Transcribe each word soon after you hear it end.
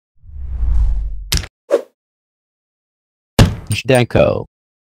Zhdanko.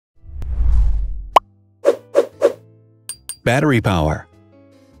 Battery power.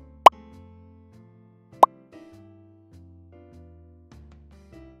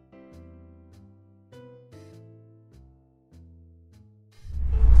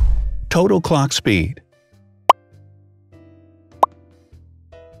 Total clock speed.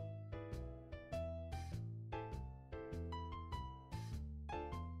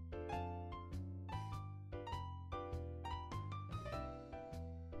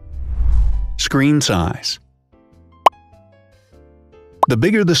 Screen size. The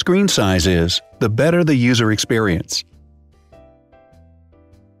bigger the screen size is, the better the user experience.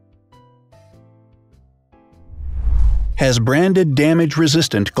 Has branded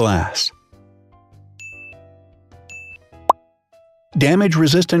damage-resistant glass.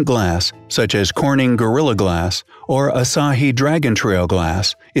 Damage-resistant glass, such as Corning Gorilla Glass or Asahi Dragon Trail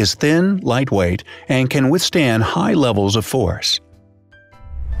Glass, is thin, lightweight, and can withstand high levels of force.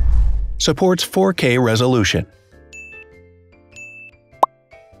 Supports 4K resolution.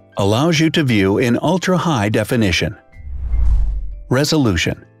 Allows you to view in ultra-high definition.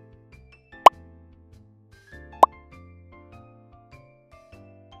 Resolution.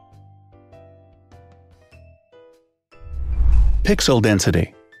 Pixel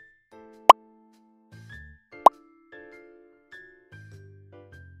density.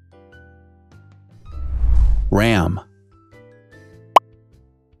 RAM.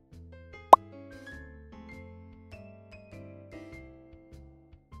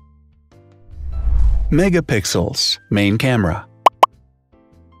 Megapixels, main camera.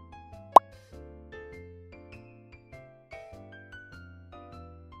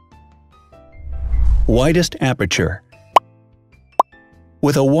 Widest aperture.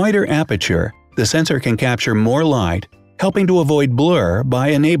 With a wider aperture, the sensor can capture more light, helping to avoid blur by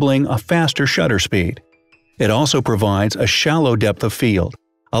enabling a faster shutter speed. It also provides a shallow depth of field,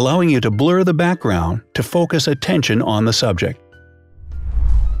 allowing you to blur the background to focus attention on the subject.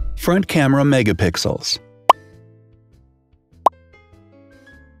 Front camera megapixels.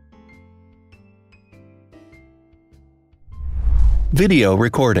 Video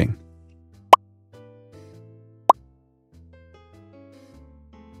recording.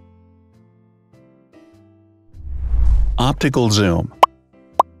 Optical zoom.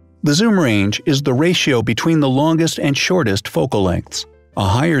 The zoom range is the ratio between the longest and shortest focal lengths. A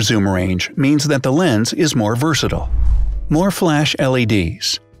higher zoom range means that the lens is more versatile. More flash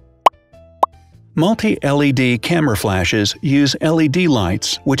LEDs. Multi-LED camera flashes use LED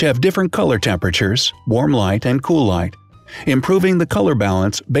lights which have different color temperatures, warm light and cool light, improving the color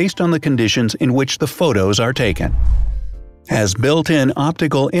balance based on the conditions in which the photos are taken. Has built-in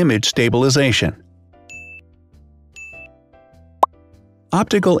optical image stabilization.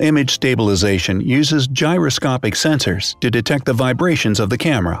 Optical image stabilization uses gyroscopic sensors to detect the vibrations of the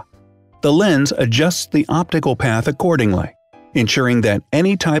camera. The lens adjusts the optical path accordingly, ensuring that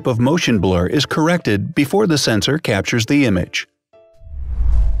any type of motion blur is corrected before the sensor captures the image.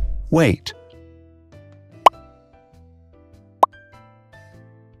 Weight.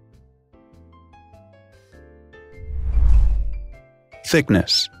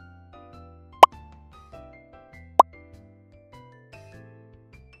 Thickness.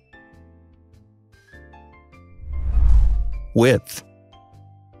 Width.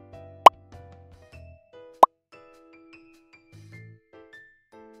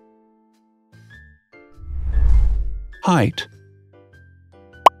 Height.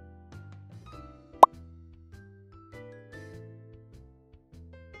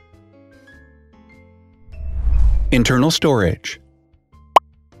 Internal storage.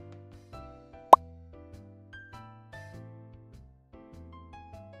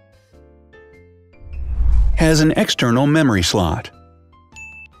 Has an external memory slot.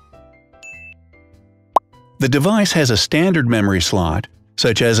 The device has a standard memory slot,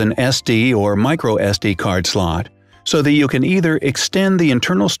 such as an SD or micro SD card slot, so that you can either extend the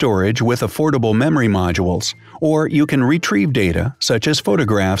internal storage with affordable memory modules, or you can retrieve data, such as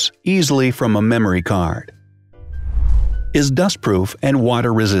photographs, easily from a memory card. Is dustproof and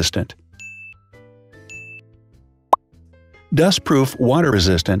water-resistant. Dustproof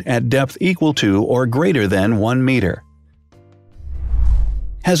water-resistant at depth equal to or greater than 1 meter.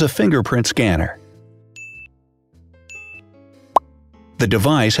 Has a fingerprint scanner. The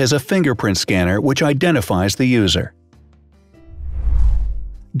device has a fingerprint scanner which identifies the user.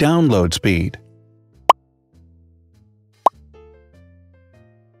 Download speed.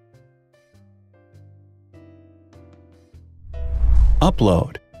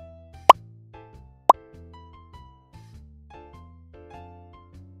 Upload.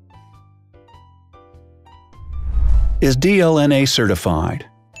 is DLNA certified.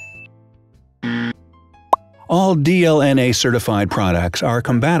 All DLNA certified products are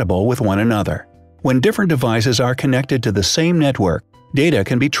compatible with one another. When different devices are connected to the same network, data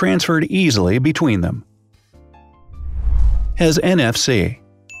can be transferred easily between them. Has NFC.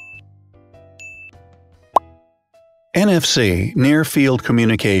 NFC, near-field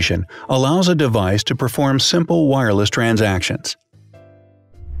communication, allows a device to perform simple wireless transactions.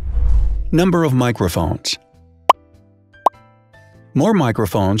 Number of microphones. More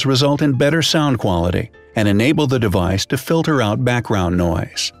microphones result in better sound quality and enable the device to filter out background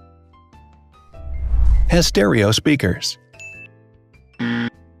noise. Has stereo speakers.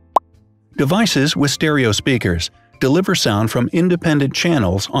 Devices with stereo speakers deliver sound from independent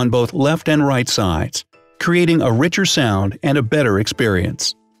channels on both left and right sides, creating a richer sound and a better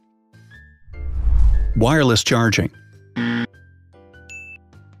experience. Wireless charging.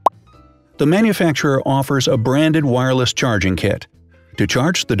 The manufacturer offers a branded wireless charging kit. To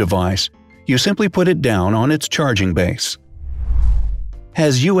charge the device, you simply put it down on its charging base.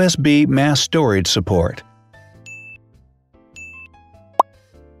 Has USB mass storage support.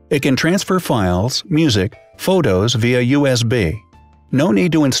 It can transfer files, music, photos via USB. No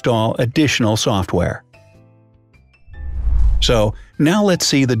need to install additional software. So, now let's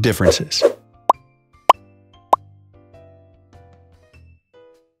see the differences.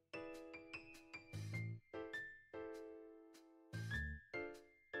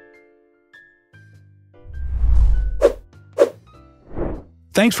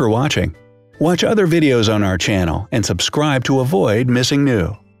 Thanks for watching. Watch other videos on our channel and subscribe to avoid missing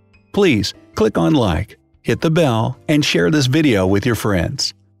new. Please click on like, hit the bell, and share this video with your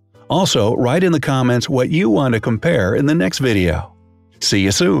friends. Also, write in the comments what you want to compare in the next video. See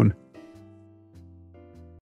you soon!